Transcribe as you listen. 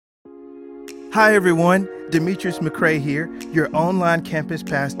Hi everyone, Demetrius McCrae here, your online campus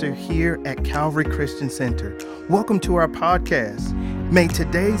pastor here at Calvary Christian Center. Welcome to our podcast. May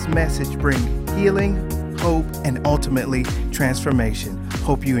today's message bring healing, hope, and ultimately transformation.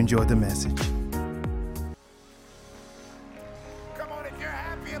 Hope you enjoy the message. Come on, if you're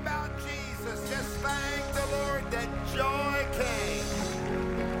happy about Jesus, just thank the Lord that joy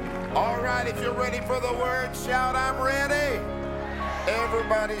came. All right, if you're ready for the word, shout, I'm ready.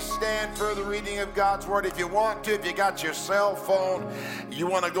 Everybody stand for the reading of God's word. If you want to, if you got your cell phone, you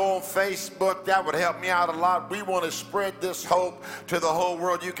want to go on Facebook, that would help me out a lot. We want to spread this hope to the whole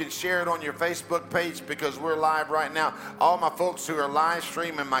world. You can share it on your Facebook page because we're live right now. All my folks who are live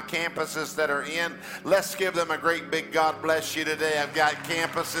streaming, my campuses that are in, let's give them a great big God bless you today. I've got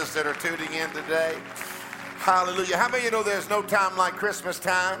campuses that are tuning in today. Hallelujah. How many of you know there's no time like Christmas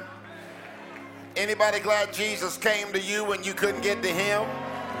time? Anybody glad Jesus came to you when you couldn't get to him?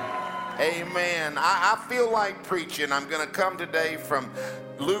 Amen. I feel like preaching. I'm going to come today from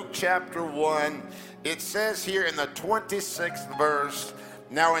Luke chapter 1. It says here in the 26th verse,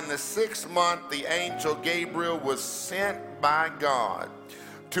 now in the 6th month, the angel Gabriel was sent by God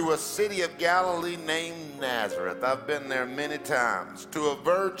to a city of Galilee named Nazareth. I've been there many times. To a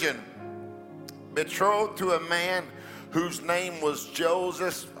virgin betrothed to a man whose name was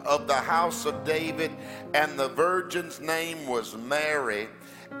Joseph of the house of David, and the virgin's name was Mary.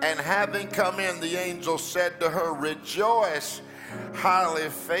 And having come in, the angel said to her, Rejoice, highly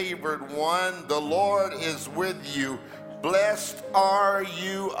favored one, the Lord is with you. Blessed are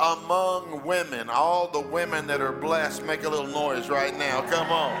you among women. All the women that are blessed, make a little noise right now.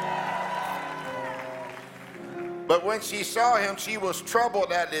 Come on. But when she saw him, she was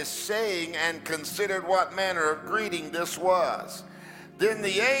troubled at his saying and considered what manner of greeting this was. Then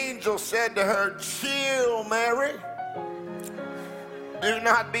the angel said to her, Chill, Mary, do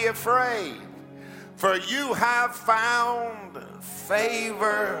not be afraid, for you have found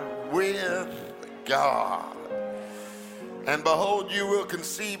favor with God. And behold, you will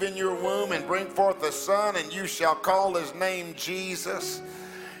conceive in your womb and bring forth a son, and you shall call his name Jesus.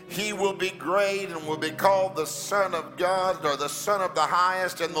 He will be great and will be called the Son of God, or the Son of the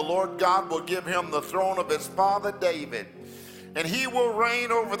Highest, and the Lord God will give him the throne of his father David. And he will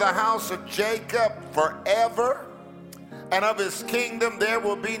reign over the house of Jacob forever, and of his kingdom there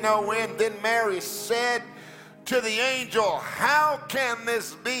will be no end. Then Mary said to the angel, How can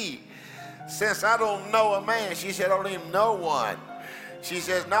this be, since I don't know a man? She said, I don't even know one. She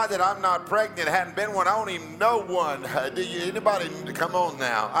says, not that I'm not pregnant, hadn't been one, I don't even know one. Do you, anybody, come on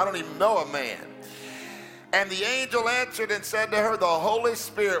now, I don't even know a man. And the angel answered and said to her, The Holy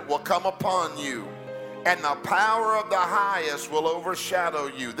Spirit will come upon you, and the power of the highest will overshadow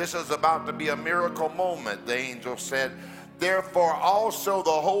you. This is about to be a miracle moment, the angel said. Therefore also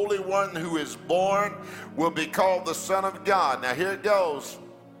the Holy One who is born will be called the Son of God. Now here it goes.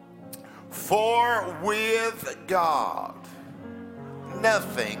 For with God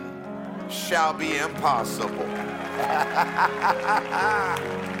nothing shall be impossible.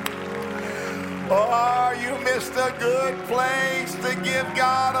 Oh, you missed a good place to give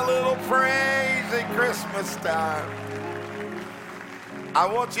God a little praise at Christmas time. I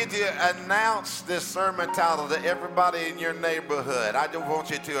want you to announce this sermon title to everybody in your neighborhood. I just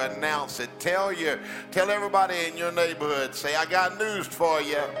want you to announce it. Tell everybody in your neighborhood, say, I got news for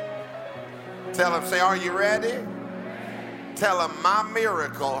you. Tell them, say, are you ready? Tell them, my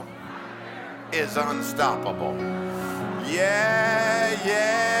miracle is unstoppable. Yeah,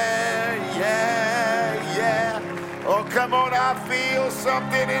 yeah, yeah, yeah. Oh, come on, I feel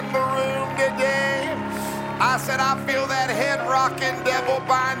something in the room today. I said, I feel that head rocking, devil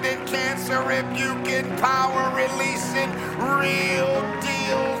binding, cancer rebuking, power releasing, real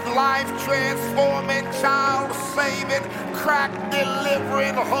deal, life transforming, child saving, crack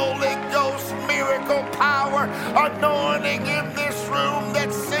delivering, Holy Ghost miracle power, anointing in this room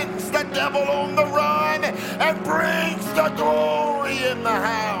that sends the devil on the run and brings the glory in the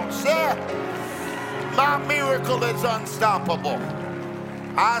house. Yeah. My miracle is unstoppable.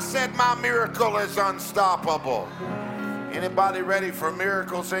 I said my miracle is unstoppable. Anybody ready for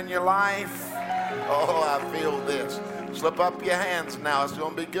miracles in your life? Oh, I feel this. Slip up your hands now. It's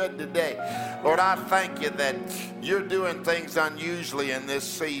going to be good today. Lord, I thank you that you're doing things unusually in this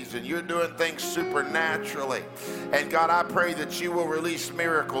season. You're doing things supernaturally. And God, I pray that you will release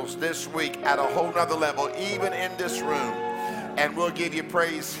miracles this week at a whole nother level, even in this room. And we'll give you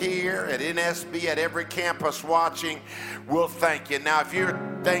praise here at NSB, at every campus watching. We'll thank you. Now, if you're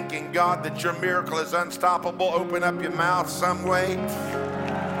thanking God that your miracle is unstoppable, open up your mouth some way.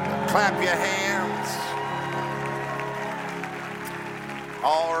 Clap your hands.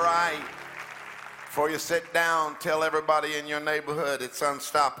 All right. Before you sit down, tell everybody in your neighborhood it's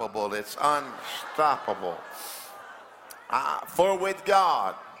unstoppable. It's unstoppable. For with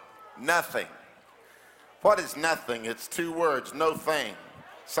God, nothing. What is nothing? It's two words, no thing.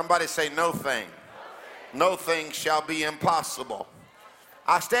 Somebody say no thing. No thing shall be impossible.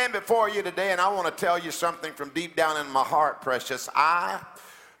 I stand before you today and I want to tell you something from deep down in my heart, precious. I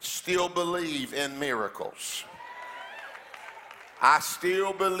still believe in miracles. I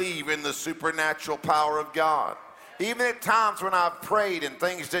still believe in the supernatural power of God. Even at times when I've prayed and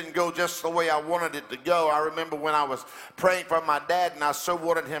things didn't go just the way I wanted it to go. I remember when I was praying for my dad and I so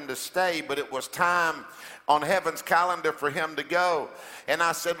wanted him to stay, but it was time on heaven's calendar for him to go. And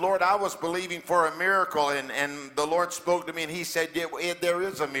I said, Lord, I was believing for a miracle. And the Lord spoke to me and he said, there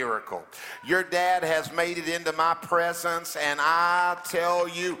is a miracle. Your dad has made it into my presence. And I tell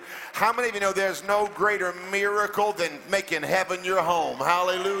you, how many of you know there's no greater miracle than making heaven your home?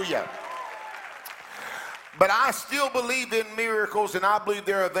 Hallelujah. But I still believe in miracles, and I believe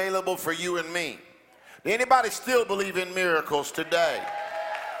they're available for you and me. Anybody still believe in miracles today?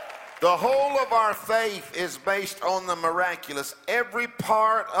 The whole of our faith is based on the miraculous. Every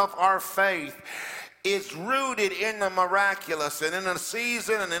part of our faith is rooted in the miraculous. And in a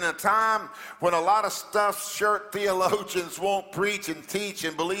season and in a time when a lot of stuffed shirt theologians won't preach and teach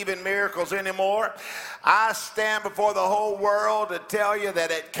and believe in miracles anymore, I stand before the whole world to tell you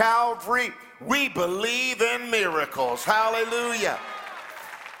that at Calvary, we believe in miracles. Hallelujah.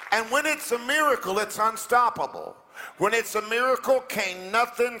 And when it's a miracle, it's unstoppable. When it's a miracle, can't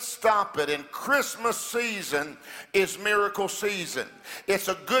nothing stop it. And Christmas season is miracle season. It's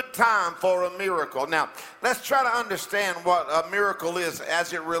a good time for a miracle. Now, let's try to understand what a miracle is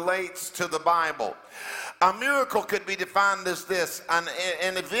as it relates to the Bible. A miracle could be defined as this: an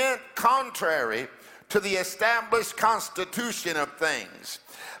event contrary to the established constitution of things,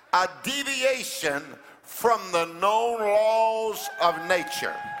 a deviation from the known laws of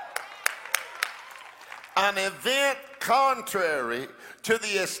nature. An event contrary to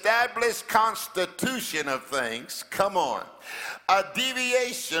the established constitution of things. Come on. A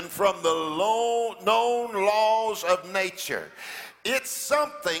deviation from the known laws of nature. It's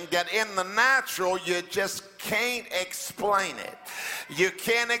something that in the natural you just can't explain it. You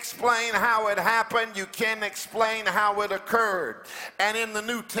can't explain how it happened. You can't explain how it occurred. And in the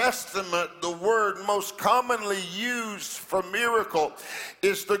New Testament, the word most commonly used for miracle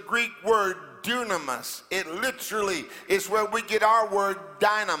is the Greek word dunamis. It literally is where we get our word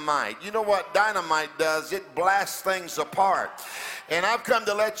dynamite. You know what dynamite does? It blasts things apart. And I've come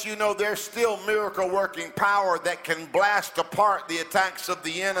to let you know there's still miracle working power that can blast apart the attacks of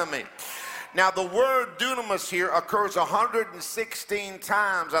the enemy. Now, the word dunamis here occurs 116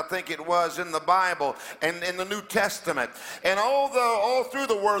 times, I think it was, in the Bible and in the New Testament. And all through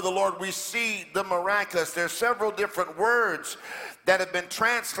the word of the Lord, we see the miraculous. There's several different words that have been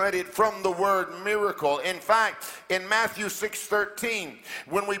translated from the word miracle. In fact, in Matthew 6:13,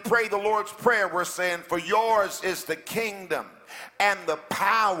 when we pray the Lord's Prayer, we're saying, for yours is the kingdom and the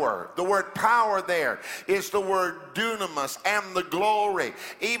power. The word power there is the word dunamis, and the glory.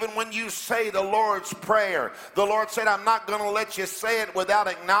 Even when you say the Lord's Prayer, the Lord said, I'm not going to let you say it without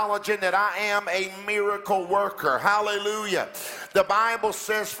acknowledging that I am a miracle worker. Hallelujah. The Bible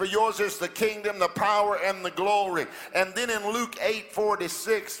says, for yours is the kingdom, the power, and the glory. And then in Luke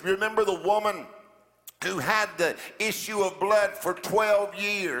 8:46, remember the woman who had the issue of blood for 12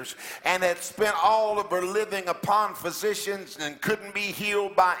 years and had spent all of her living upon physicians and couldn't be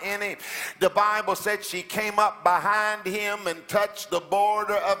healed by any. The Bible said she came up behind him and touched the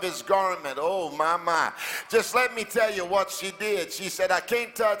border of his garment. Oh, my. Just let me tell you what she did. She said, I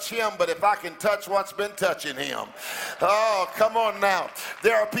can't touch him, but if I can touch what's been touching him. Oh, come on now.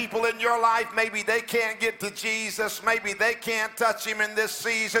 There are people in your life, maybe they can't get to Jesus. Maybe they can't touch him in this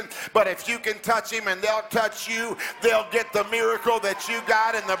season, but if you can touch him and they'll touch you, they'll get the miracle that you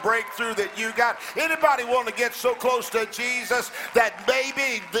got and the breakthrough that you got. Anybody want to get so close to Jesus that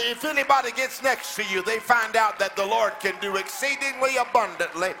maybe if anybody gets next to you, they find out that the Lord can do exceedingly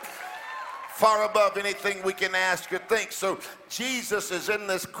abundantly, far above anything we can ask or think. So Jesus is in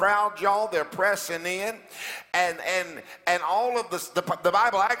this crowd, y'all. They're pressing in, and all of this. The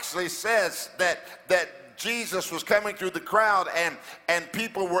Bible actually says that Jesus was coming through the crowd, and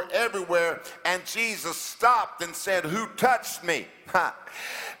people were everywhere, and Jesus stopped and said, who touched me?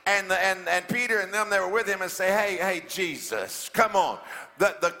 And Peter and them that were with him and say, hey, Jesus, come on.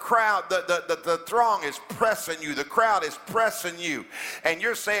 The crowd, the throng is pressing you. The crowd is pressing you. And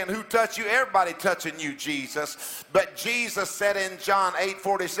you're saying, who touched you? Everybody touching you, Jesus. But Jesus said in John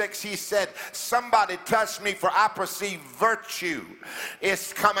 8:46, he said, somebody touched me, for I perceive virtue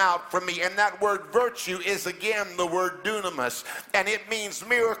is come out from me. And that word virtue is again the word dunamis. And it means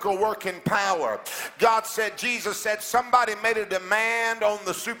miracle working power. God said, Jesus said, somebody made a demand on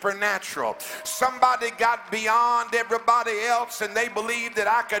the supernatural. Somebody got beyond everybody else and they believed that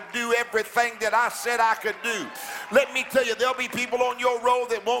I could do everything that I said I could do. Let me tell you, there'll be people on your road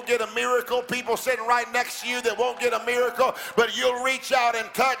that won't get a miracle, people sitting right next to you that won't get a miracle, but you'll reach out and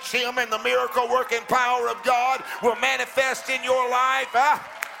touch him and the miracle working power of God will manifest in your life.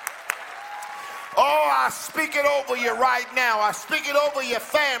 Oh, I speak it over you right now. I speak it over your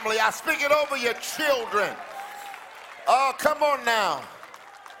family. I speak it over your children. Oh, come on now.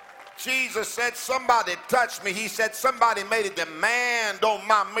 Jesus said, somebody touched me. He said, somebody made a demand on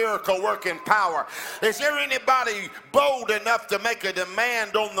my miracle working power. Is there anybody bold enough to make a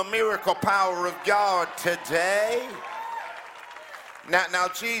demand on the miracle power of God today? Now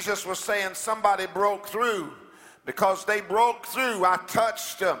Jesus was saying somebody broke through. Because they broke through, I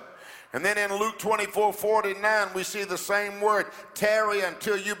touched them. And then in Luke 24:49, we see the same word, tarry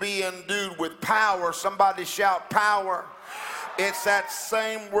until you be endued with power. Somebody shout power. It's that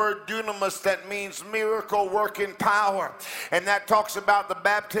same word dunamis that means miracle working power. And that talks about the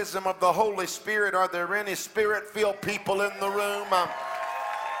baptism of the Holy Spirit. Are there any spirit-filled people in the room?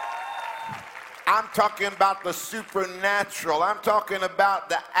 I'm talking about the supernatural. I'm talking about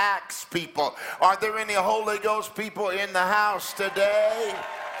the Acts people. Are there any Holy Ghost people in the house today?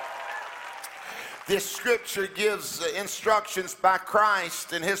 This scripture gives instructions by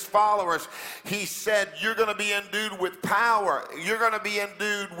Christ and his followers. He said, you're going to be endued with power. You're going to be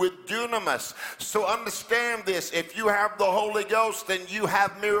endued with dunamis. So understand this. If you have the Holy Ghost, then you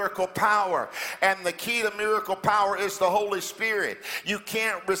have miracle power. And the key to miracle power is the Holy Spirit. You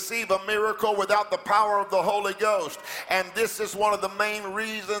can't receive a miracle without the power of the Holy Ghost. And this is one of the main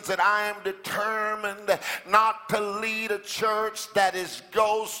reasons that I am determined not to lead a church that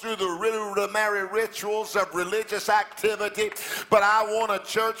goes through the rudimentary rituals of religious activity, but I want a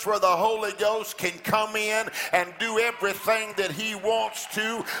church where the Holy Ghost can come in and do everything that he wants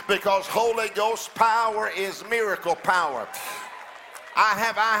to, because Holy Ghost power is miracle power. I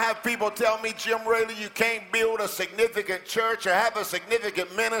have people tell me, Jim Raley, you can't build a significant church or have a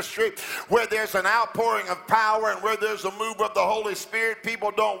significant ministry where there's an outpouring of power and where there's a move of the Holy Spirit.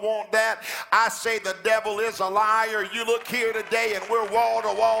 People don't want that. I say the devil is a liar. You look here today and we're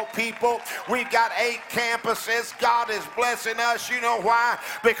wall-to-wall people. We've got 8 campuses. God is blessing us. You know why?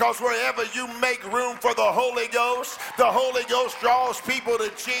 Because wherever you make room for the Holy Ghost draws people to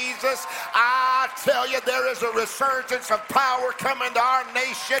Jesus. I tell you, there is a resurgence of power coming to our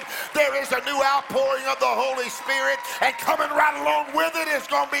nation. There is a new outpouring of the Holy Spirit, and coming right along with it is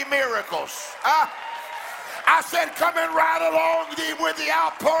going to be miracles. I said, coming right along with the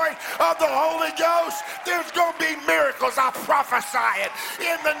outpouring of the Holy Ghost, there's going to be miracles. I prophesy it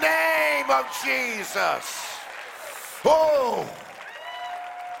in the name of Jesus. Oh,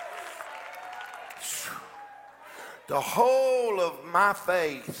 the whole of my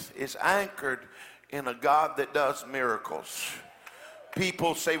faith is anchored in a God that does miracles.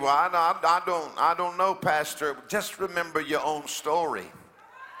 People say, well, I don't know, Pastor. Just remember your own story.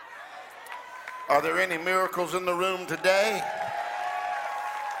 Are there any miracles in the room today?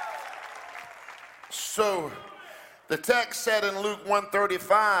 So the text said in Luke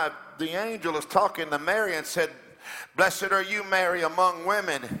 1:35, the angel is talking to Mary and said, blessed are you, Mary, among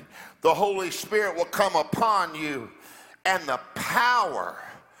women. The Holy Spirit will come upon you, and the power,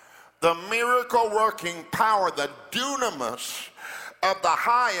 the miracle working power, the dunamis of the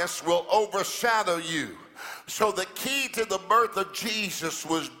highest will overshadow you. So the key to the birth of Jesus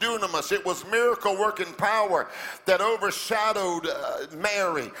was dunamis. It was miracle working power that overshadowed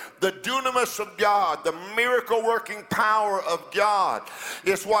Mary. The dunamis of God, the miracle working power of God,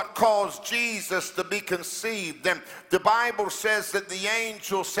 is what caused Jesus to be conceived. And the Bible says that the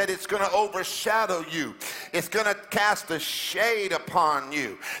angel said it's going to overshadow you. It's going to cast a shade upon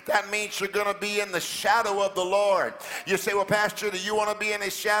you. That means you're going to be in the shadow of the Lord. You say, well, Pastor, do you want to be in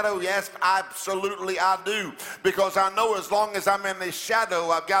his shadow? Yes, absolutely I do. Because I know as long as I'm in his shadow,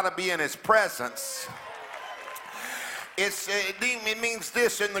 I've got to be in his presence. It means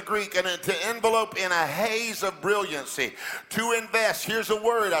this in the Greek, and to envelope in a haze of brilliancy. To invest, here's a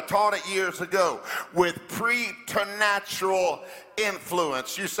word, I taught it years ago, with preternatural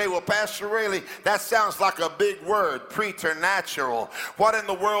influence. You say, well, Pastor Raley, that sounds like a big word, preternatural. What in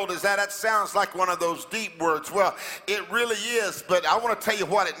the world is that? That sounds like one of those deep words. Well, it really is, but I want to tell you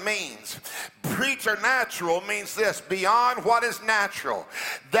what it means. Preternatural means this: beyond what is natural,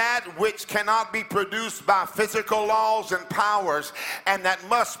 that which cannot be produced by physical laws and powers, and that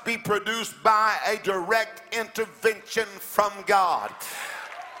must be produced by a direct intervention from God.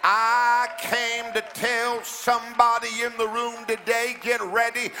 I came to tell somebody in the room today, get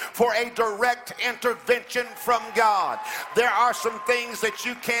ready for a direct intervention from God. There are some things that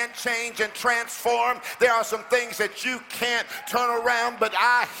you can't change and transform. There are some things that you can't turn around, but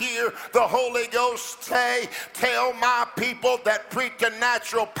I hear the Holy Ghost say, tell my people that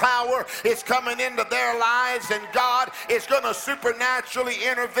preternatural power is coming into their lives and God is going to supernaturally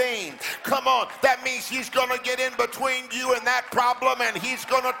intervene. Come on, that means He's going to get in between you and that problem, and He's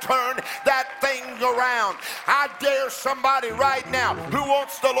going to turn that thing around. I dare somebody right now who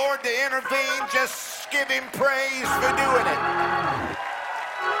wants the Lord to intervene, just give Him praise for doing it.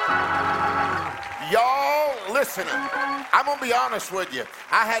 Y'all listening, I'm going to be honest with you.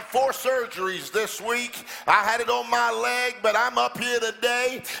 I had 4 surgeries this week. I had it on my leg, but I'm up here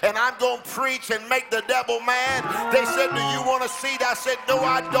today, and I'm going to preach and make the devil mad. They said, do you want a seat? I said, no,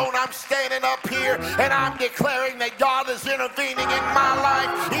 I don't. I'm standing up here, and I'm declaring that God is intervening in my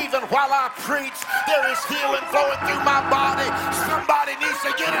life. Even while I preach, there is healing flowing through my body. Somebody needs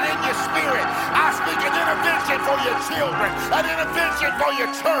to get it in your spirit. I speak an intervention for your children, an intervention for your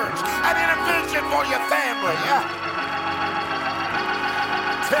church, an intervention for your family.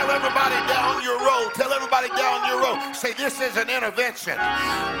 Tell everybody down your row. Tell everybody down your row. Say, this is an intervention.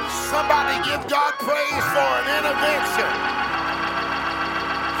 Somebody give God praise for an intervention.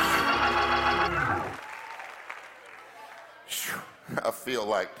 I feel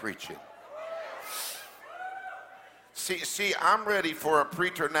like preaching. See, I'm ready for a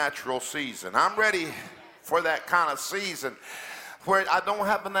preternatural season. I'm ready for that kind of season where I don't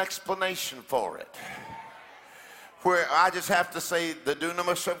have an explanation for it, where I just have to say the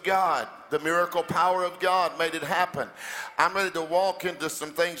dunamis of God, the miracle power of God made it happen. I'm ready to walk into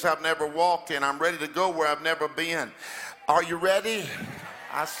some things I've never walked in. I'm ready to go where I've never been. Are you ready?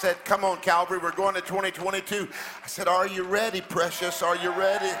 I said, come on, Calvary, we're going to 2022. I said, are you ready, precious? Are you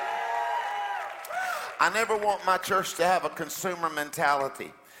ready? I never want my church to have a consumer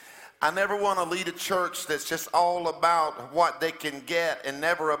mentality. I never want to lead a church that's just all about what they can get and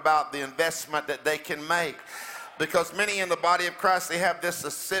never about the investment that they can make. Because many in the body of Christ, they have this to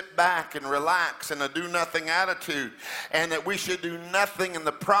sit back and relax and a do-nothing attitude, and that we should do nothing in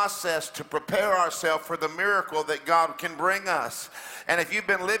the process to prepare ourselves for the miracle that God can bring us. And if you've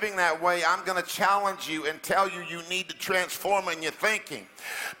been living that way, I'm going to challenge you and tell you you need to transform in your thinking.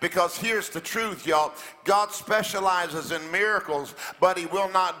 Because here's the truth, y'all. God specializes in miracles, but He will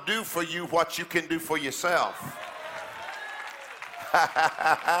not do for you what you can do for yourself.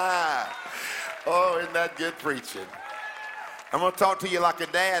 Oh, isn't that good preaching? I'm going to talk to you like a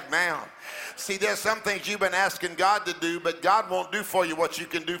dad now. See, there's some things you've been asking God to do, but God won't do for you what you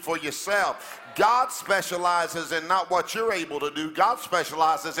can do for yourself. God specializes in not what you're able to do. God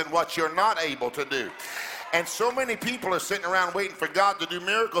specializes in what you're not able to do. And so many people are sitting around waiting for God to do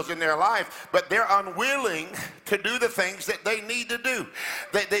miracles in their life, but they're unwilling to do the things that they need to do.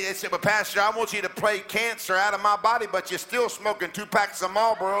 They say, well, Pastor, I want you to pray cancer out of my body, but you're still smoking 2 packs of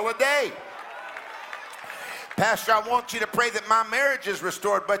Marlboro a day. Pastor, I want you to pray that my marriage is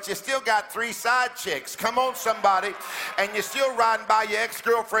restored, but you still got 3 side chicks. Come on, somebody. And you're still riding by your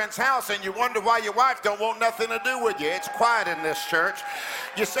ex-girlfriend's house, and you wonder why your wife don't want nothing to do with you. It's quiet in this church.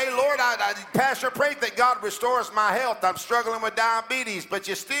 You say, Lord, Pastor, pray that God restores my health. I'm struggling with diabetes, but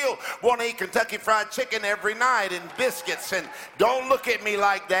you still want to eat Kentucky Fried Chicken every night and biscuits. And don't look at me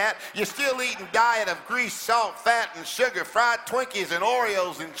like that. You're still eating diet of grease, salt, fat, and sugar, fried Twinkies and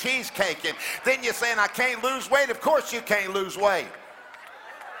Oreos and cheesecake. And then you're saying, I can't lose weight. Of course you can't lose weight.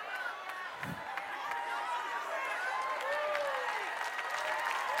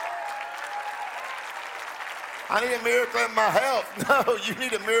 I need a miracle in my health. No, you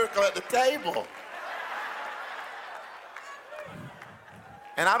need a miracle at the table.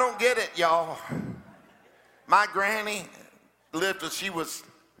 And I don't get it, y'all. My granny lived till she was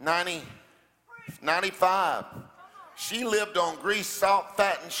 90, 95. She lived on grease, salt,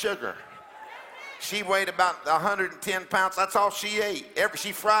 fat, and sugar. She weighed about 110 pounds. That's all she ate.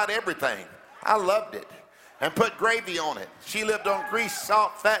 She fried everything. I loved it. and put gravy on it. She lived on grease,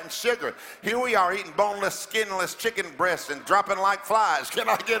 salt, fat, and sugar. Here we are eating boneless, skinless chicken breasts and dropping like flies. Can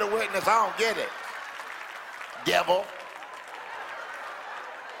I get a witness? I don't get it. Devil.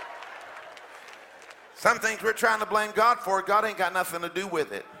 Some things we're trying to blame God for, God ain't got nothing to do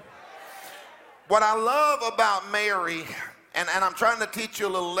with it. What I love about Mary, and I'm trying to teach you a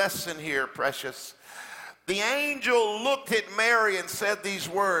little lesson here, precious. The angel looked at Mary and said these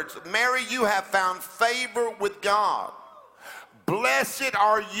words, Mary, you have found favor with God. Blessed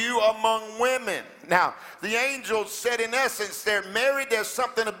are you among women. Now, the angel said in essence there, Mary, there's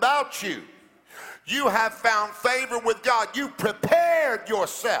something about you. You have found favor with God. You prepared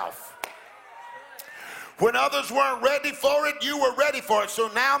yourself. When others weren't ready for it, you were ready for it.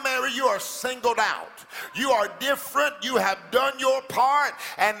 So now, Mary, you are singled out. You are different. You have done your part.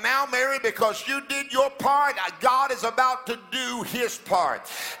 And now, Mary, because you did your part, God is about to do his part.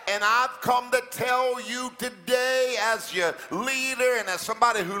 And I've come to tell you today as your leader and as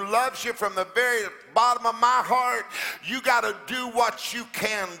somebody who loves you from the very bottom of my heart, you got to do what you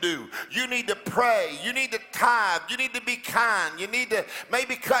can do. You need to pray. You need to tithe. You need to be kind. You need to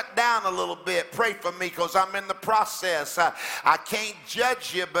maybe cut down a little bit. Pray for me because I'm in the process. I can't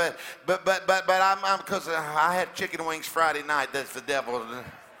judge you, but I'm because I had chicken wings Friday night. That's the devil.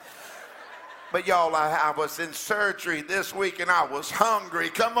 But y'all, I was in surgery this week and I was hungry.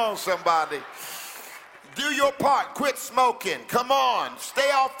 Come on, somebody. Do your part. Quit smoking. Come on.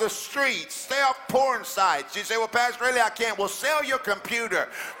 Stay off the streets. Stay off porn sites. You say, well, Pastor, really, I can't. Well, sell your computer.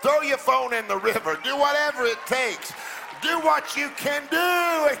 Throw your phone in the river. Do whatever it takes. Do what you can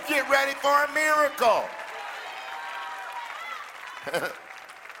do and get ready for a miracle.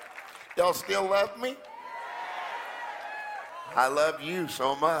 Y'all still love me? I love you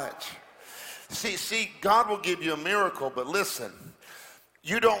so much. See, God will give you a miracle, but listen,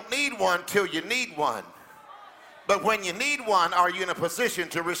 you don't need one till you need one. But when you need one, are you in a position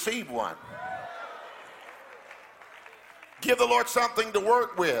to receive one? Give the Lord something to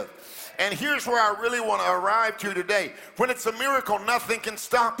work with. And here's where I really want to arrive to today. When it's a miracle, nothing can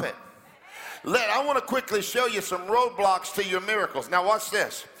stop it. I want to quickly show you some roadblocks to your miracles. Now watch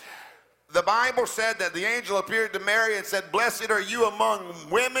this. The Bible said that the angel appeared to Mary and said, blessed are you among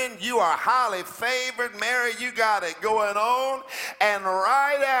women. You are highly favored. Mary, you got it going on. And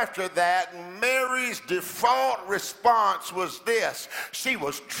right after that, Mary's default response was this. She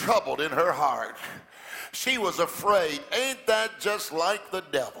was troubled in her heart. She was afraid. Ain't that just like the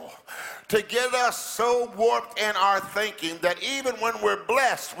devil? To get us so warped in our thinking that even when we're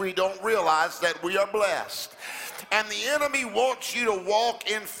blessed, we don't realize that we are blessed. And the enemy wants you to walk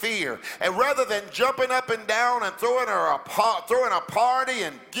in fear. And rather than jumping up and down and throwing a party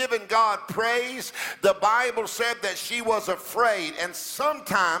and giving God praise, the Bible said that she was afraid. And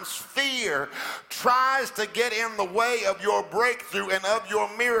sometimes fear tries to get in the way of your breakthrough and of your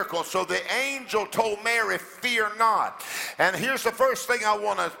miracle. So the angel told Mary, fear not. And here's the first thing I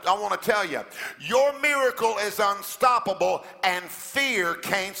want to tell you. Your miracle is unstoppable and fear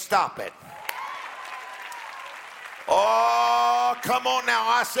can't stop it. Oh, come on now.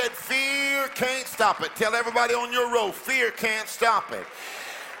 I said fear can't stop it. Tell everybody on your row, fear can't stop it.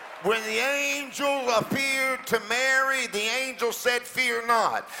 When the angel appeared to Mary, the angel said, fear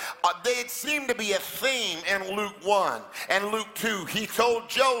not. There seemed to be a theme in Luke 1 and Luke 2. He told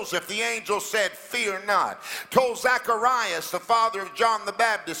Joseph, the angel said, fear not. Told Zacharias, the father of John the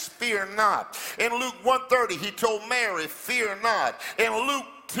Baptist, fear not. In Luke 1:30, he told Mary, fear not. In Luke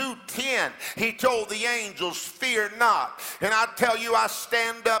 2:10, he told the angels, fear not. And I tell you, I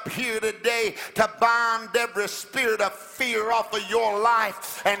stand up here today to bind every spirit of fear off of your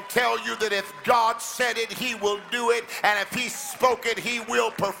life and tell you that if God said it, he will do it. And if he spoke it, he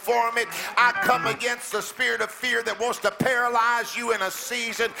will perform it. I come against the spirit of fear that wants to paralyze you in a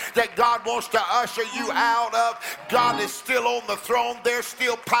season that God wants to usher you out of. God is still on the throne. There's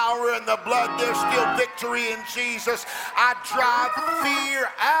still power in the blood. There's still victory in Jesus. I drive fear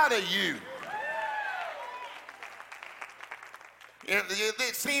out of you.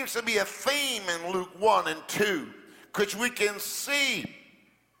 It seems to be a theme in Luke 1 and 2, because we can see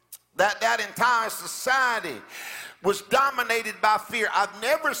that entire society was dominated by fear. I've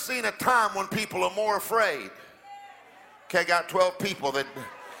never seen a time when people are more afraid. Okay, I got 12 people that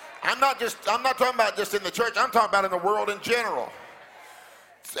I'm not talking about just in the church, I'm talking about in the world in general.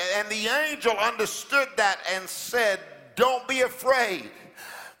 And the angel understood that and said, don't be afraid.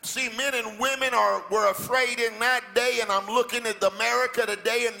 See, men and women were afraid in that day, and I'm looking at America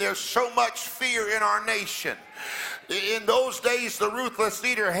today, and there's so much fear in our nation. In those days, the ruthless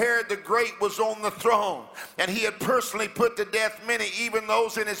leader Herod the Great was on the throne, and he had personally put to death many, even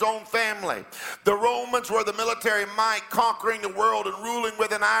those in his own family. The Romans were the military might, conquering the world and ruling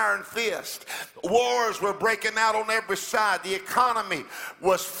with an iron fist. Wars were breaking out on every side. The economy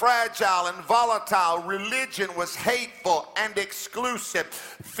was fragile and volatile. Religion was hateful and exclusive.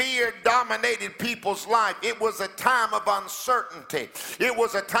 Fear dominated people's life. It was a time of uncertainty. It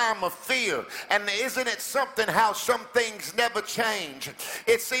was a time of fear. And isn't it something how some things never change?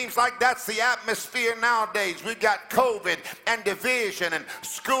 It seems like that's the atmosphere nowadays. We've got COVID and division, and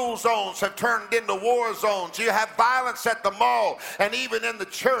school zones have turned into war zones. You have violence at the mall, and even in the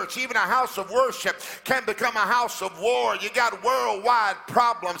church. Even a house of worship can become a house of war. You got worldwide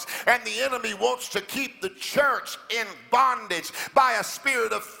problems, and the enemy wants to keep the church in bondage by a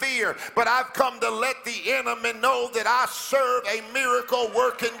spirit of fear. But I've come to let the enemy know that I serve a miracle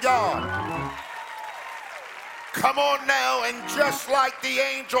working God. Come on now, and just like the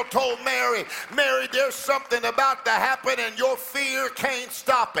angel told Mary, Mary, there's something about to happen and your fear can't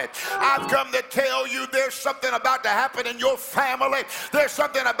stop it. I've come to tell you there's something about to happen in your family. There's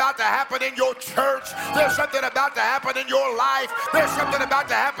something about to happen in your church. There's something about to happen in your life. There's something about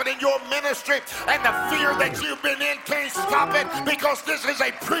to happen in your ministry, and the fear that you've been in can't stop it, because this is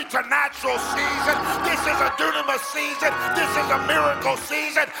a preternatural season. This is a dunamis season. This is a miracle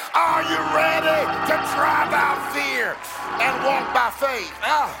season. Are you ready to drive out fear and walk by faith?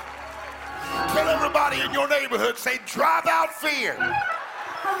 Tell everybody in your neighborhood, say, drive out fear.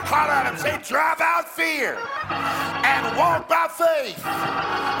 Holler at them, say, drive out fear and walk by faith.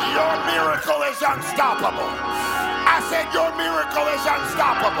 Your miracle is unstoppable. I said your miracle is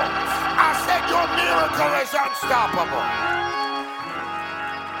unstoppable. I said your miracle is unstoppable.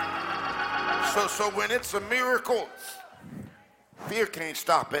 So when it's a miracle, fear can't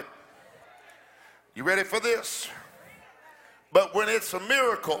stop it. You ready for this? But when it's a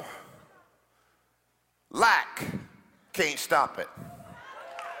miracle, lack can't stop it.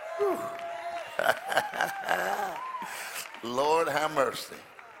 Lord have mercy.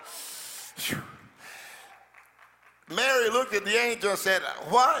 Mary looked at the angel and said,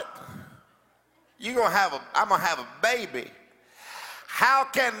 what? I'm gonna have a baby. How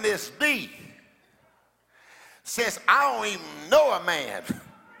can this be? Since I don't even know a man.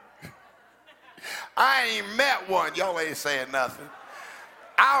 I ain't even met one. Y'all ain't saying nothing.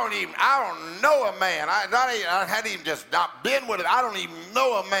 I don't know a man. I hadn't even just not been with it. I don't even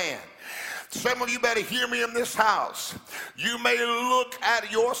know a man. Some of you better hear me in this house. You may look at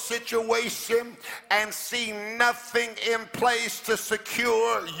your situation and see nothing in place to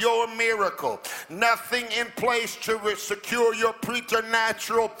secure your miracle. Nothing in place to secure your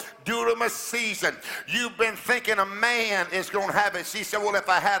preternatural dunamis season. You've been thinking a man is going to have it. She said, well, if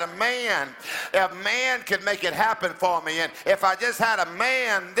I had a man could make it happen for me. And if I just had a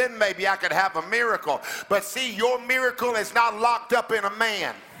man, then maybe I could have a miracle. But see, your miracle is not locked up in a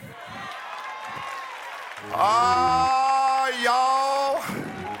man. Oh, y'all.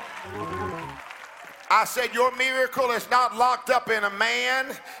 I said your miracle is not locked up in a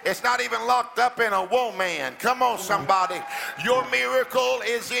man. It's not even locked up in a woman. Come on, somebody. Your miracle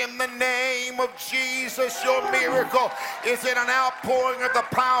is in the name of Jesus. Your miracle is in an outpouring of the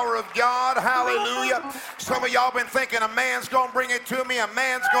power of God. Hallelujah. Some of y'all been thinking a man's going to bring it to me. A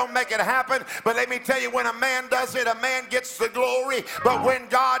man's going to make it happen. But let me tell you, when a man does it, a man gets the glory. But when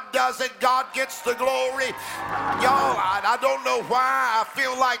God does it, God gets the glory. Y'all, I don't know why I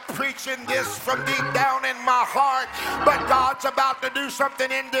feel like preaching this from deep down in my heart, but God's about to do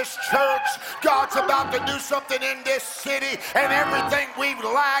something in this church. God's about to do something in this city, and everything we've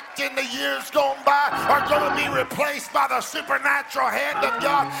lacked in the years gone by are going to be replaced by the supernatural hand of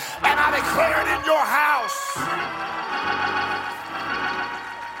God, and I declare it in your house.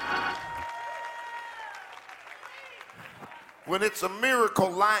 When it's a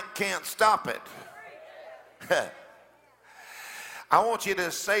miracle, lack can't stop it. I want you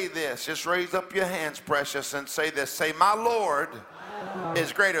to say this. Just raise up your hands, precious, and say this. Say, my Lord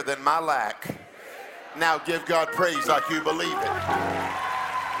is greater than my lack. Now give God praise like you believe it.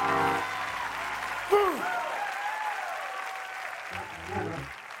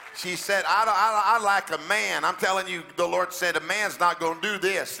 She said, I lack a man. I'm telling you, the Lord said, a man's not going to do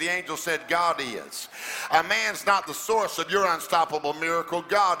this. The angel said, God is. A man's not the source of your unstoppable miracle.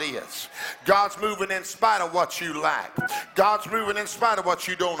 God is. God's moving in spite of what you lack. God's moving in spite of what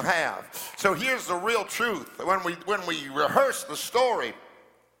you don't have. So here's the real truth. When we rehearse the story,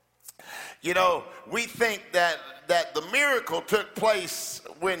 you know, we think that the miracle took place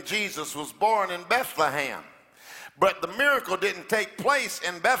when Jesus was born in Bethlehem. But the miracle didn't take place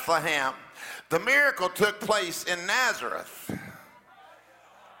in Bethlehem. The miracle took place in Nazareth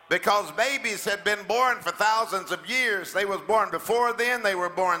because babies had been born for thousands of years. They was born before then, they were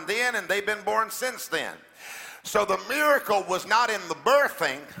born then, and they've been born since then. So the miracle was not in the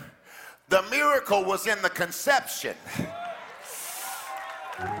birthing, the miracle was in the conception.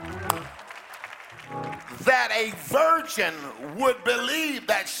 That a virgin would believe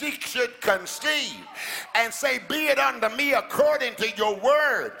that she should conceive and say, be it unto me according to your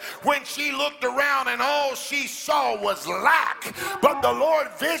word. When she looked around and all she saw was lack, but the Lord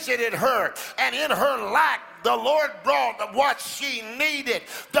visited her, and in her lack the Lord brought what she needed.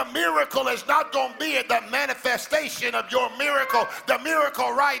 The miracle is not going to be at the manifestation of your miracle. The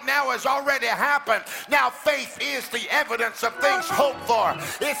miracle right now has already happened. Now faith is the evidence of things hoped for.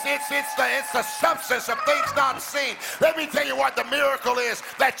 It's the substance of things not seen. Let me tell you what the miracle is.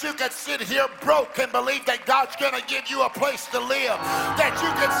 That you can sit here broke and believe that God's going to give you a place to live. That you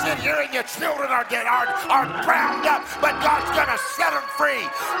can sit here and your children are bound up, but God's going to set them free.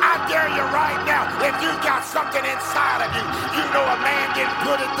 I dare you right now, if you got something inside of you, you know a man didn't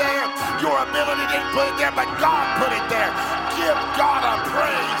put it there, your ability didn't put it there, but God put it there. Give God a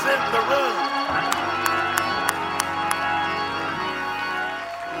praise in the room.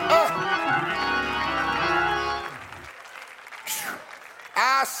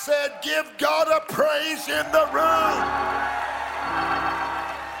 I said give God a praise in the room.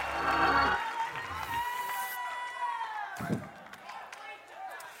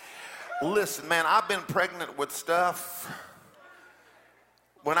 Listen, man, I've been pregnant with stuff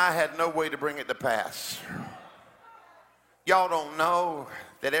when I had no way to bring it to pass. Y'all don't know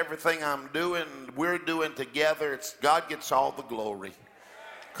that everything I'm doing, we're doing together, God gets all the glory.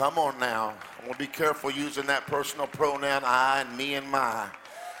 Come on now. I want to be careful using that personal pronoun, I and me and my.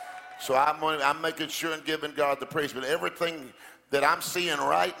 So I'm making sure and giving God the praise. But everything that I'm seeing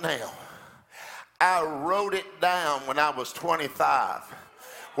right now, I wrote it down when I was 25.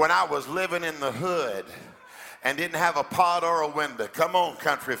 When I was living in the hood and didn't have a pot or a window. Come on,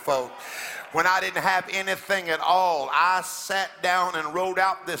 country folk. When I didn't have anything at all, I sat down and wrote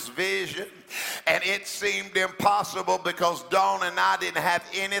out this vision, and it seemed impossible because Dawn and I didn't have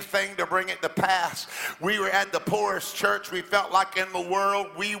anything to bring it to pass. We were at the poorest church. We felt like in the world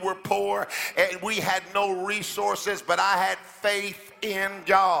we were poor, and we had no resources, but I had faith in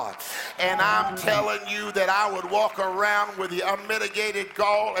God. And I'm telling you that I would walk around with the unmitigated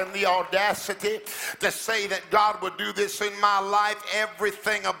gall and the audacity to say that God would do this in my life.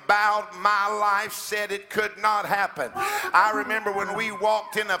 Everything about my life said it could not happen. I remember when we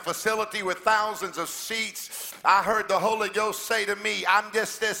walked in a facility with thousands of seats, I heard the Holy Ghost say to me, I'm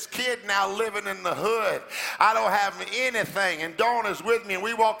just this kid now living in the hood. I don't have anything. And Dawn is with me, and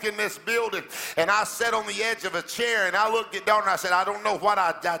we walk in this building, and I sat on the edge of a chair, and I looked at Dawn, and I said, I don't know what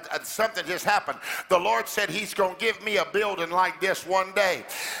something just happened. The Lord said he's going to give me a building like this one day.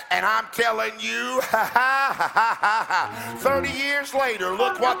 And I'm telling you, 30 years later,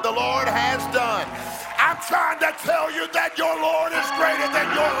 look what the Lord has done. I'm trying to tell you that your Lord is greater than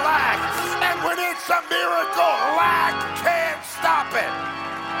your lack. And when it's a miracle, lack can't stop it.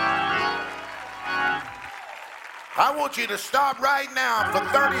 I want you to stop right now for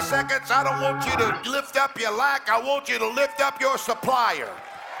 30 seconds. I don't want you to lift up your lack. I want you to lift up your supplier.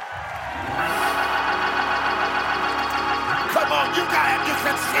 Come on, have you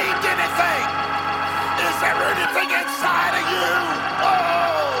conceived anything? Is there anything inside of you?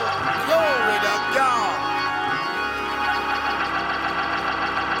 Oh, glory to God.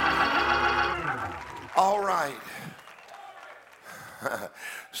 All right.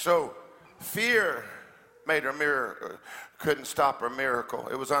 So fear made her miracle, couldn't stop her miracle.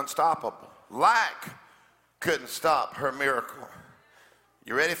 It was unstoppable. Lack couldn't stop her miracle.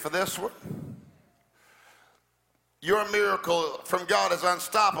 You ready for this one? Your miracle from God is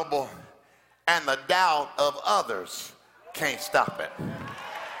unstoppable, and the doubt of others can't stop it.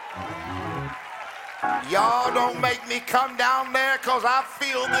 Y'all don't make me come down there, because I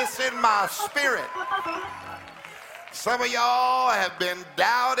feel this in my spirit. Some of y'all have been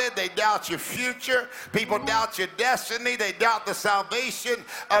doubted. They doubt your future. People doubt your destiny. They doubt the salvation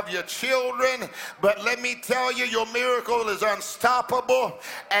of your children. But let me tell you, your miracle is unstoppable,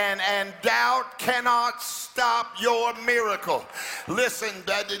 and doubt cannot stop your miracle. Listen,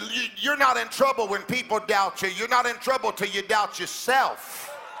 you're not in trouble when people doubt you. You're not in trouble till you doubt yourself.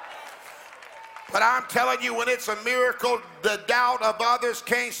 But I'm telling you, when it's a miracle, the doubt of others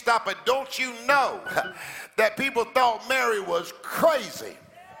can't stop it. Don't you know that people thought Mary was crazy?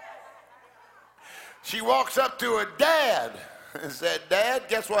 She walks up to her dad and said, Dad,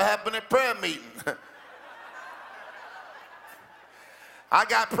 guess what happened at prayer meeting? I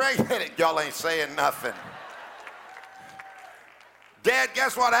got pregnant. Y'all ain't saying nothing. Dad,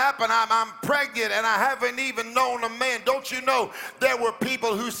 guess what happened? I'm pregnant and I haven't even known a man. Don't you know there were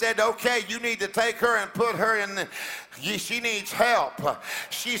people who said, okay, you need to take her and put her in the, she needs help.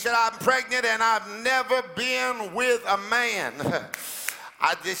 She said, I'm pregnant and I've never been with a man.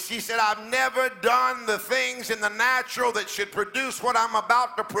 She said, I've never done the things in the natural that should produce what I'm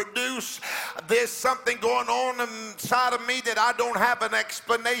about to produce. There's something going on inside of me that I don't have an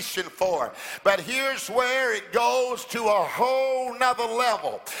explanation for. But here's where it goes to a whole nother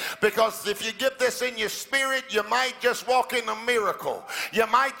level. Because if you get this in your spirit, you might just walk in a miracle. You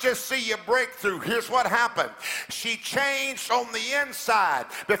might just see your breakthrough. Here's what happened. She changed on the inside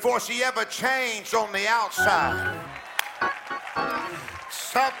before she ever changed on the outside.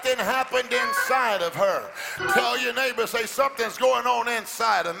 Something happened inside of her. Tell your neighbor, say, something's going on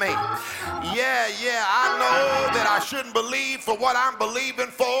inside of me. Yeah, I know that I shouldn't believe for what I'm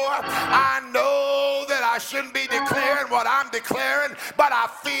believing for. I know that I shouldn't be declaring what I'm declaring, but I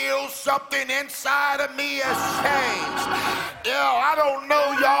feel something inside of me has changed. I don't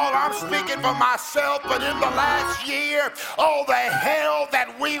know, y'all. I'm speaking for myself, but in the last year, oh, the hell that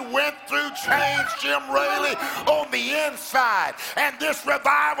we went through changed Jim Raley on the inside. And this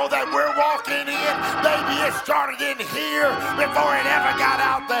revival that we're walking in, maybe it started in here before it ever got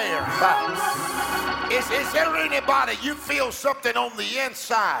out there. Is there anybody, you feel something on the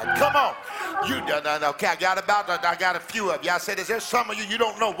inside? Come on. Okay, I got a few of you. I said, is there some of you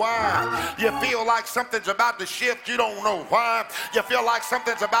don't know why? You feel like something's about to shift, you don't know why. You feel like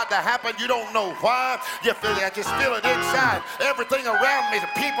something's about to happen, you don't know why. I just feel it inside. Everything around me, the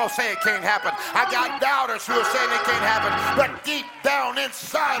people say it can't happen. I got doubters who are saying it can't happen. But deep down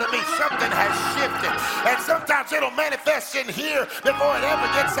inside of me, something has shifted. And sometimes it'll manifest in here before it ever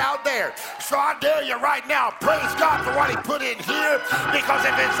gets out there. So I dare you right now, praise God for what he put in here, because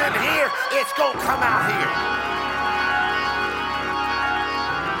if it's in here, it's going to come out here.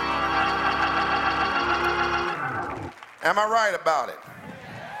 Am I right about it?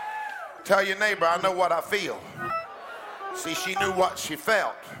 Tell your neighbor, I know what I feel. See, she knew what she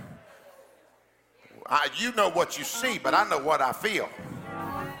felt. You know what you see, but I know what I feel.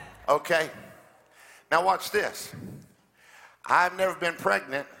 Okay? Now watch this. I've never been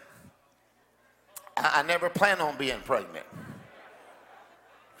pregnant. I never plan on being pregnant.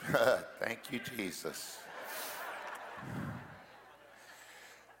 Thank you, Jesus.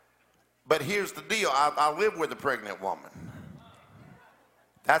 But here's the deal. I live with a pregnant woman.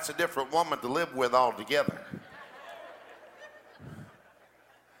 That's a different woman to live with altogether.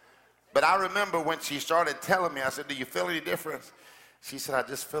 But I remember when she started telling me, I said, do you feel any difference? She said, I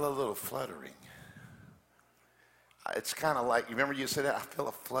just feel a little fluttering. It's kind of like, you remember you said that? I feel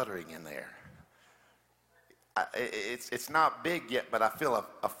a fluttering in there. It's not big yet, but I feel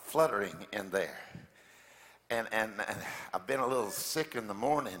a fluttering in there. And I've been a little sick in the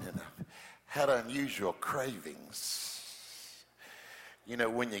morning, and I've had unusual cravings. You know,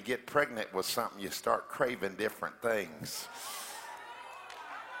 when you get pregnant with something, you start craving different things.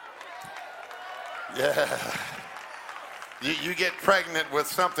 Yeah. You get pregnant with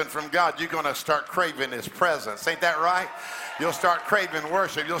something from God, you're going to start craving his presence. Ain't that right? You'll start craving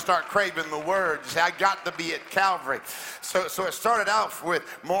worship. You'll start craving the word. You say, I got to be at Calvary. So it started out with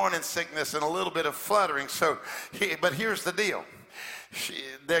morning sickness and a little bit of fluttering. But here's the deal.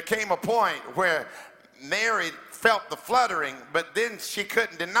 There came a point where Mary felt the fluttering, but then she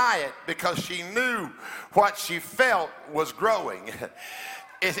couldn't deny it because she knew what she felt was growing.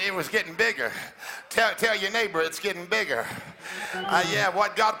 It was getting bigger. Tell your neighbor it's getting bigger. Yeah,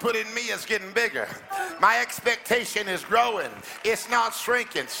 what God put in me is getting bigger. My expectation is growing. It's not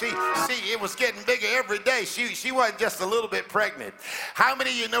shrinking. See, it was getting bigger every day. She wasn't just a little bit pregnant. How many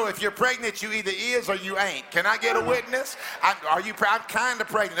of you know if you're pregnant, you either is or you ain't? Can I get a witness? I'm kind of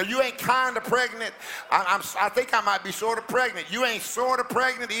pregnant. Or you ain't kind of pregnant. I think I might be sort of pregnant. You ain't sort of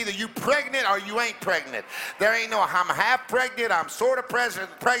pregnant. Either you pregnant or you ain't pregnant. There ain't no I'm half pregnant. I'm sort of pregnant.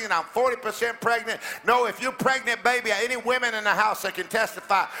 I'm 40% pregnant. No, if you're pregnant, baby, any women in the house that can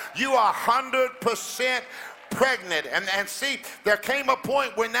testify, you are 100% pregnant. And see, there came a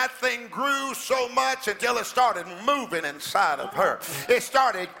point when that thing grew so much until it started moving inside of her. It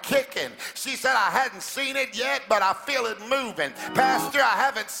started kicking. She said, I hadn't seen it yet, but I feel it moving. Pastor, I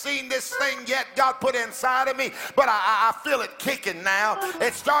haven't seen this thing yet God put inside of me, but I feel it kicking now.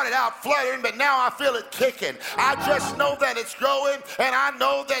 It started out fluttering, but now I feel it kicking. I just know that it's growing, and I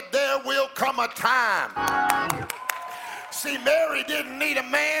know that there will come a time See, Mary didn't need a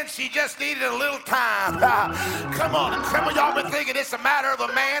man. She just needed a little time. Come on. Some of y'all been thinking it's a matter of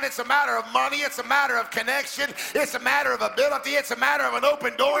a man. It's a matter of money. It's a matter of connection. It's a matter of ability. It's a matter of an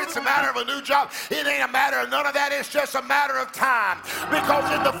open door. It's a matter of a new job. It ain't a matter of none of that. It's just a matter of time. Because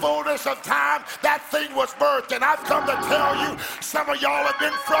in the fullness of time, that thing was birthed. And I've come to tell you, some of y'all have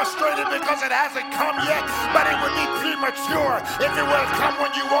been frustrated because it hasn't come yet. But it would be premature if it would have come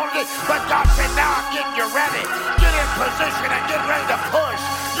when you wanted it. But God said, now I'm getting you ready. Get in position and get ready to push.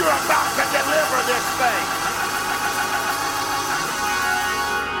 You're about to deliver this thing.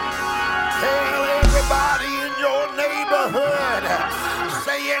 Tell everybody in your neighborhood,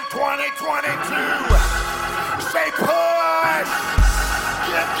 say in 2022, say push.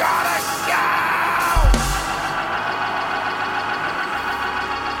 You gotta shout.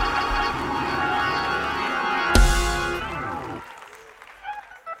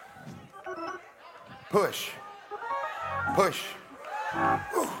 Push. Push.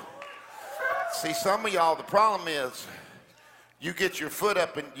 Whew. See, some of y'all, the problem is you get your feet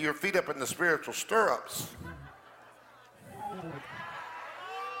up in the spiritual stirrups,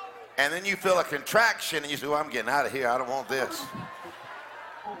 and then you feel a contraction and you say, well, I'm getting out of here. I don't want this.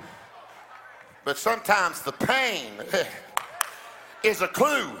 But sometimes the pain is a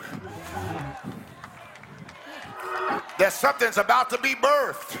clue that something's about to be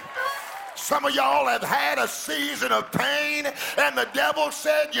birthed. Some of y'all have had a season of pain, and the devil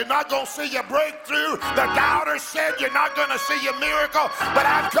said you're not going to see your breakthrough. The doubter said you're not going to see your miracle. But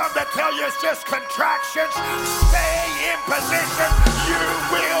I've come to tell you it's just contractions. Stay in position. You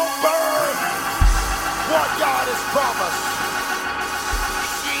will birth what God has promised.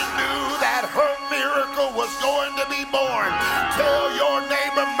 She knew that her miracle was going to be born. Tell your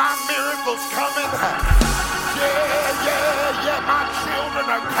neighbor, my miracle's coming. Yeah, my children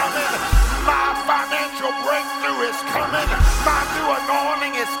are coming. My financial breakthrough is coming. My new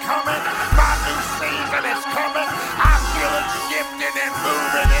anointing is coming. My new season is coming. I feel it shifting and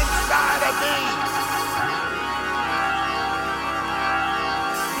moving inside of me.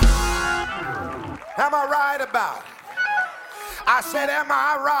 Am I right about it? I said, am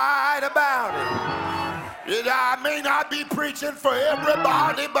I right about it? I may not be preaching for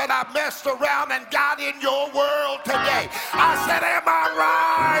everybody, but I messed around and got in your world today. I said, am I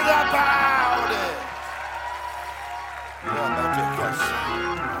right about it?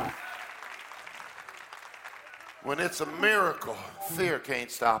 When it's a miracle, fear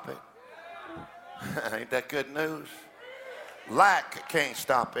can't stop it. Ain't that good news? Lack can't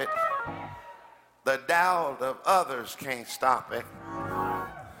stop it. The doubt of others can't stop it.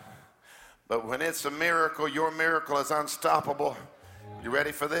 But when it's a miracle, your miracle is unstoppable. You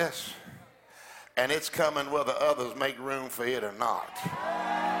ready for this? And it's coming whether others make room for it or not.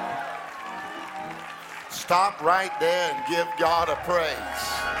 Stop right there and give God a praise.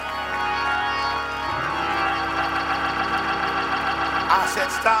 I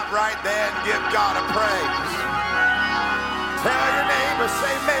said stop right there and give God a praise. Tell your neighbor,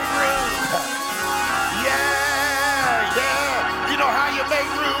 say make room. Yeah. You know how you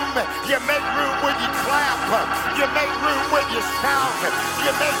make room? You make room when you clap. You make room when you shout.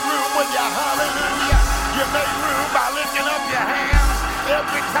 You make room when you hallelujah. You make room by lifting up your hands.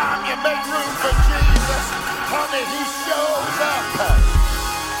 Every time you make room for Jesus, honey, he shows up.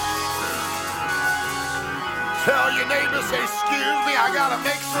 Tell your neighbor, say, excuse me, I gotta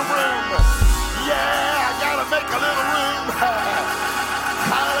make some room. Yeah, I gotta make a little room.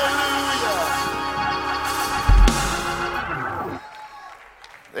 Hallelujah.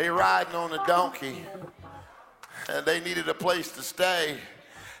 They riding on a donkey, and they needed a place to stay.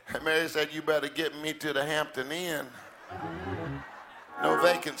 And Mary said, you better get me to the Hampton Inn. No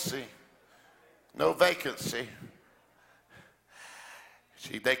vacancy. No vacancy.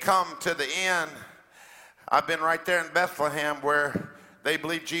 See, they come to the inn. I've been right there in Bethlehem where they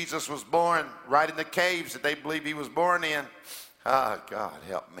believe Jesus was born, right in the caves that they believe he was born in. Ah, God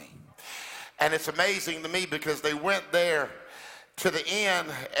help me. And it's amazing to me because they went there to the inn,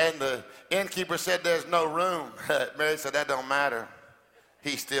 and the innkeeper said there's no room. Mary said, that don't matter.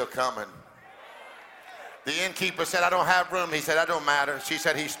 He's still coming. The innkeeper said, I don't have room. He said, that don't matter. She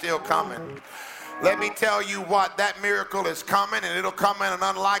said, he's still coming. Let me tell you what, that miracle is coming, and it'll come in an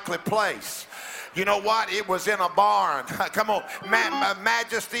unlikely place. You know what? It was in a barn. Come on.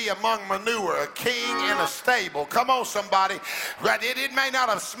 Majesty among manure. A king in a stable. Come on, somebody. It may not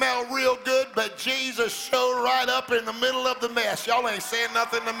have smelled real good, but Jesus showed right up in the middle of the mess. Y'all ain't saying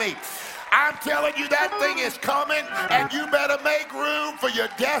nothing to me. I'm telling you, that thing is coming, and you better make room for your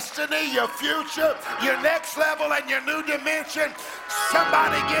destiny, your future, your next level, and your new dimension.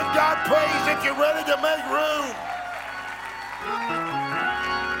 Somebody give God praise if you're ready to make room.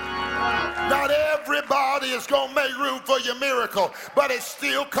 Not everybody is going to make room for your miracle, but it's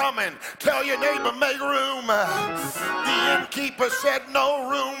still coming. Tell your neighbor, make room. The innkeeper said no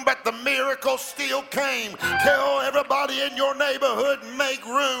room, but the miracle still came. Tell everybody in your neighborhood, make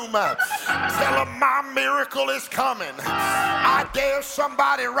room. Tell them my miracle is coming. I dare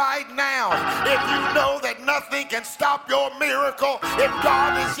somebody right now, if you know that nothing can stop your miracle, if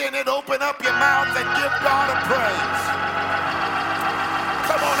God is in it, open up your mouth and give God a praise.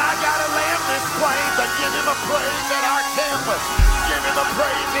 Come on, I gotta land this plane, but give him a praise at our campus. Give him a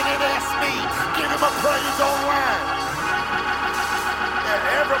praise in NSB. Give him a praise online. And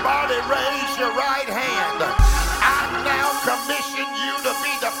everybody raise your right hand. I now commission you to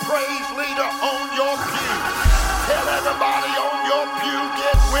be the praise leader on your pew. Tell everybody on your pew,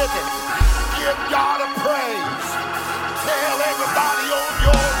 get with it. Give God a praise. Tell everybody on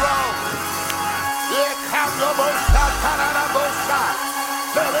your row.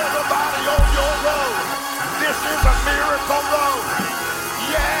 Tell everybody on your road, this is a miracle road.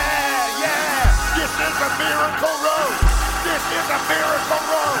 Yeah, yeah, this is a miracle road. This is a miracle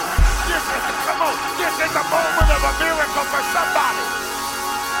road. Come on, this is a moment of a miracle for somebody.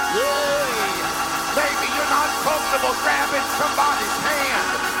 Yeah, maybe you're not comfortable grabbing somebody's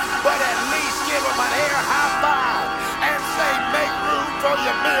hand, but at least give them an air high five and say, make room for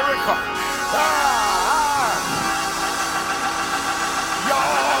your miracle.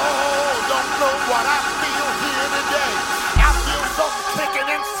 Y'all don't know what I feel here today. I feel something kicking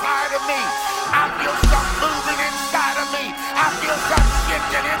inside of me. I feel something moving inside of me. I feel something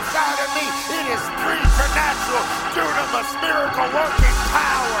shifting inside of me. It is preternatural, dunamis, miracle working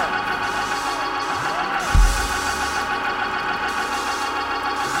power.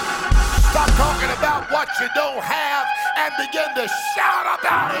 Stop talking about what you don't have and begin to shout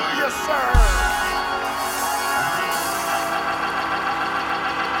about who you serve.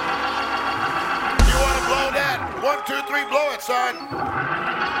 Blow that. 1, 2, 3, blow it, son.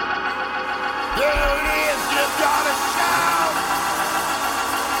 There it is. Give God a shout.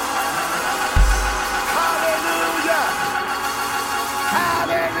 Hallelujah.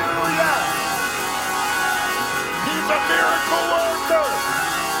 Hallelujah. He's a miracle worker.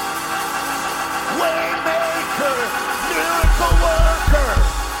 Waymaker. Miracle worker.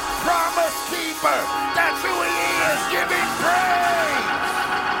 Promise keeper. That's who he is. Give him praise.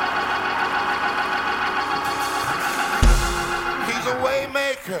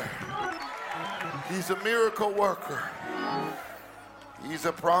 Waymaker. He's a miracle worker. He's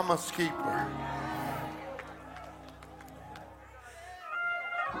a promise keeper.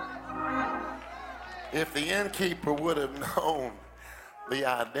 If the innkeeper would have known the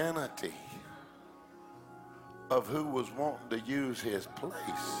identity of who was wanting to use his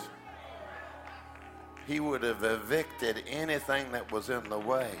place, he would have evicted anything that was in the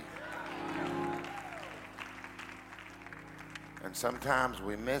way. And sometimes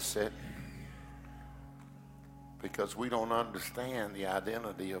we miss it because we don't understand the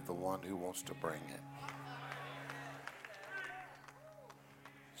identity of the one who wants to bring it.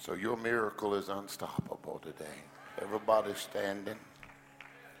 So your miracle is unstoppable today. Everybody standing.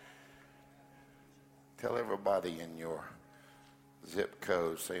 Tell everybody in your zip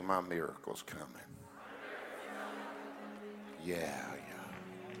code, say, my miracle's coming. Yeah.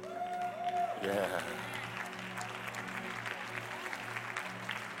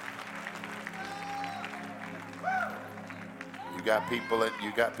 You got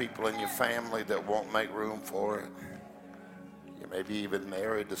people in your family that won't make room for it. You may be even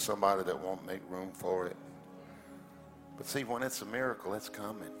married to somebody that won't make room for it. But see, when it's a miracle, it's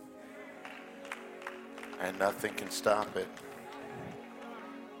coming. And nothing can stop it.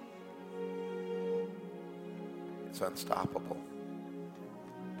 It's unstoppable.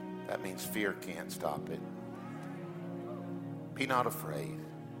 That means fear can't stop it. Be not afraid.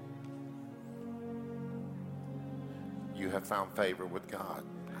 You have found favor with God.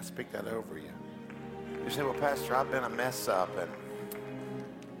 I speak that over you. You say, well, Pastor, I've been a mess up and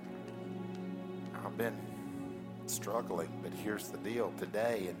I've been struggling. But here's the deal.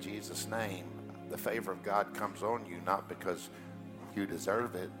 Today, in Jesus' name, the favor of God comes on you, not because you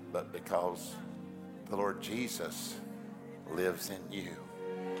deserve it, but because the Lord Jesus lives in you.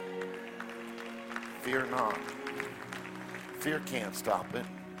 Fear not. Fear can't stop it.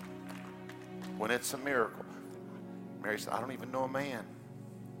 When it's a miracle. Mary said, I don't even know a man.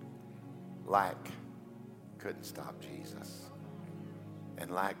 Lack couldn't stop Jesus.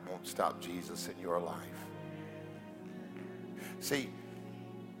 And lack won't stop Jesus in your life. See,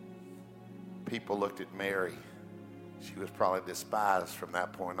 people looked at Mary. She was probably despised from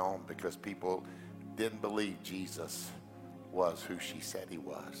that point on because people didn't believe Jesus was who she said he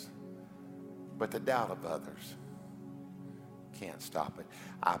was. But the doubt of others can't stop it.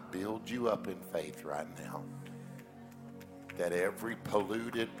 I build you up in faith right now that every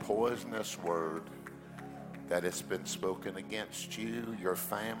polluted, poisonous word that has been spoken against you, your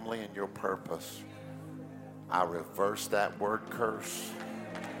family, and your purpose, I reverse that word curse.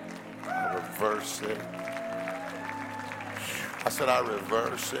 I reverse it. I said, I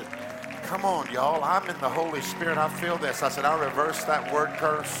reverse it. Come on, y'all. I'm in the Holy Spirit. I feel this. I said, I reverse that word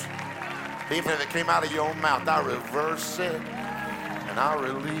curse. Even if it came out of your own mouth, I reverse it. And I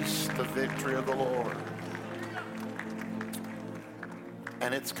release the victory of the Lord.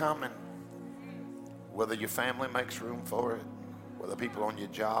 And it's coming. Whether your family makes room for it, whether people on your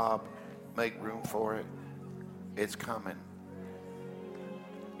job make room for it, it's coming.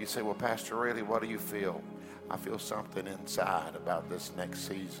 You say, well, Pastor, really, what do you feel? I feel something inside about this next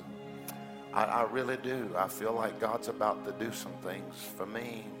season. I really do. I feel like God's about to do some things for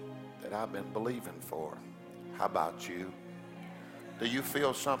me that I've been believing for. How about you? Do you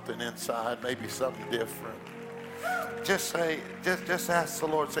feel something inside, maybe something different? Just say, just ask the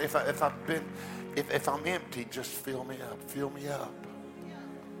Lord, say, if I'm empty, just fill me up, fill me up.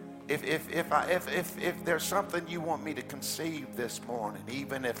 If there's something you want me to conceive this morning,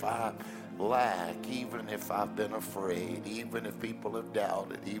 even if I lack, even if I've been afraid, even if people have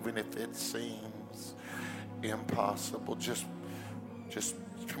doubted, even if it seems impossible, just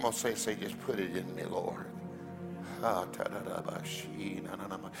come on, say, just put it in me, Lord.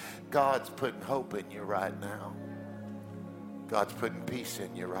 God's putting hope in you right now. God's putting peace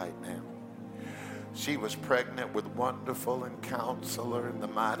in you right now. She was pregnant with Wonderful and Counselor and the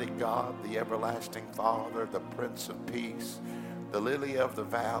Mighty God, the Everlasting Father, the Prince of Peace, the Lily of the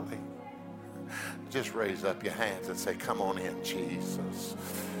Valley. Just raise up your hands and say, come on in, Jesus.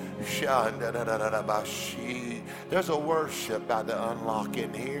 There's a worship about to unlock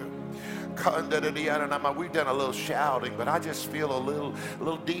in here. We've done a little shouting, but I just feel a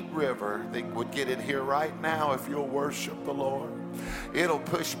little deep river that would get in here right now if you'll worship the Lord. It'll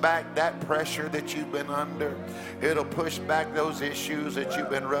push back that pressure that you've been under. It'll push back those issues that you've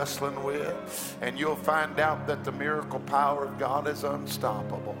been wrestling with. And you'll find out that the miracle power of God is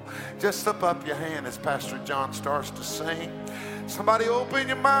unstoppable. Just slip up your hand as Pastor John starts to sing. Somebody open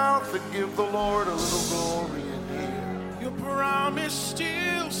your mouth and give the Lord a little glory in here. Your promise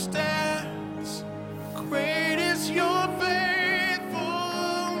still stands. Great is your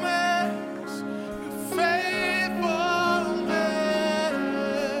faithfulness. Your faithfulness.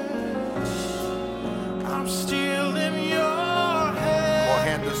 I'm still in your hands. We'll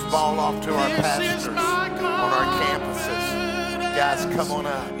hand this ball off to our pastors on our campuses. Guys, come on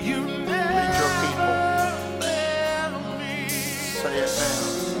up. Lead your people. Say it now.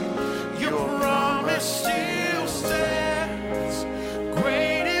 Your promise still stands.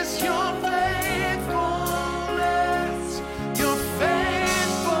 Great is your faithfulness. Your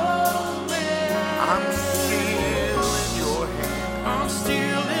faithfulness. I'm still in your hands. I'm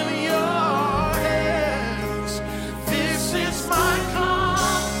still in your hands. This is my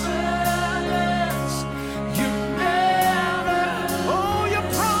confidence. You never. Oh, your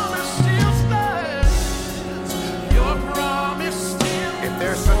promise still stands. Your promise still. If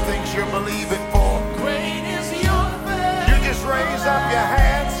there's some things you're believing for, Great is your faith. you just raise up your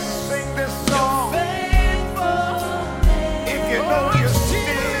hands and sing this song. If you know you're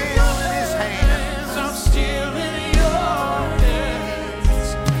still in his hands. I'm still in your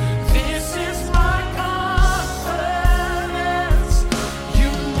hands. This is my confidence. You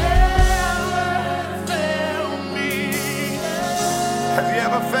never fail me. Have you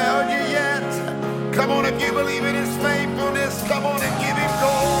ever failed you yet? Come on, if you believe in his faithfulness, come on and give him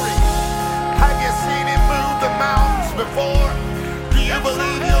glory. Have you seen him move the mountains before? Do you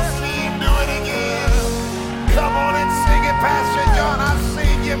believe you'll see him do it again? Come on and sing it, Pastor John. I've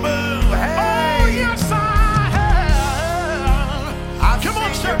seen you move. Oh, Hey, yes, I have. I've Come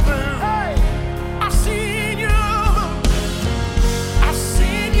on, seen you church. move. Hey, I've seen you move. I've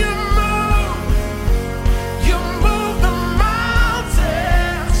seen you move. You move the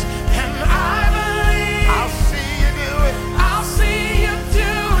mountains, and I believe I'll see you do it. I'll see you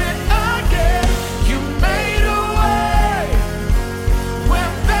do it again. You made a way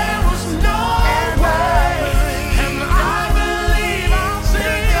where there was no way, and I believe I'll see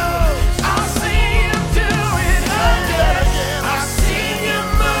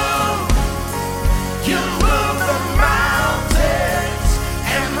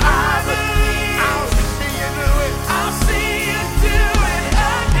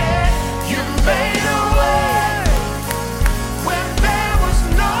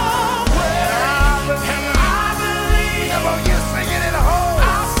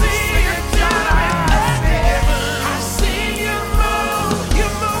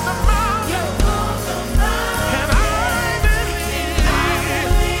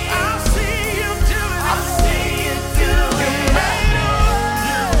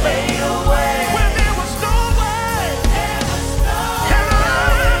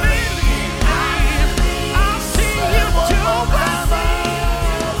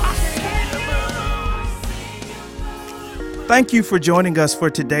Thank you for joining us for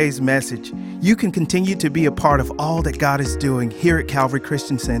today's message. You can continue to be a part of all that God is doing here at Calvary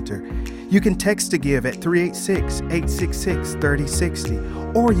Christian Center. You can text to give at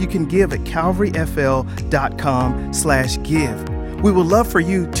 386-866-3060, or you can give at calvaryfl.com/give. We would love for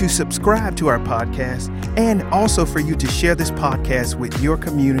you to subscribe to our podcast and also for you to share this podcast with your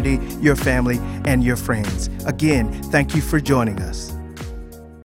community, your family, and your friends. Again, thank you for joining us.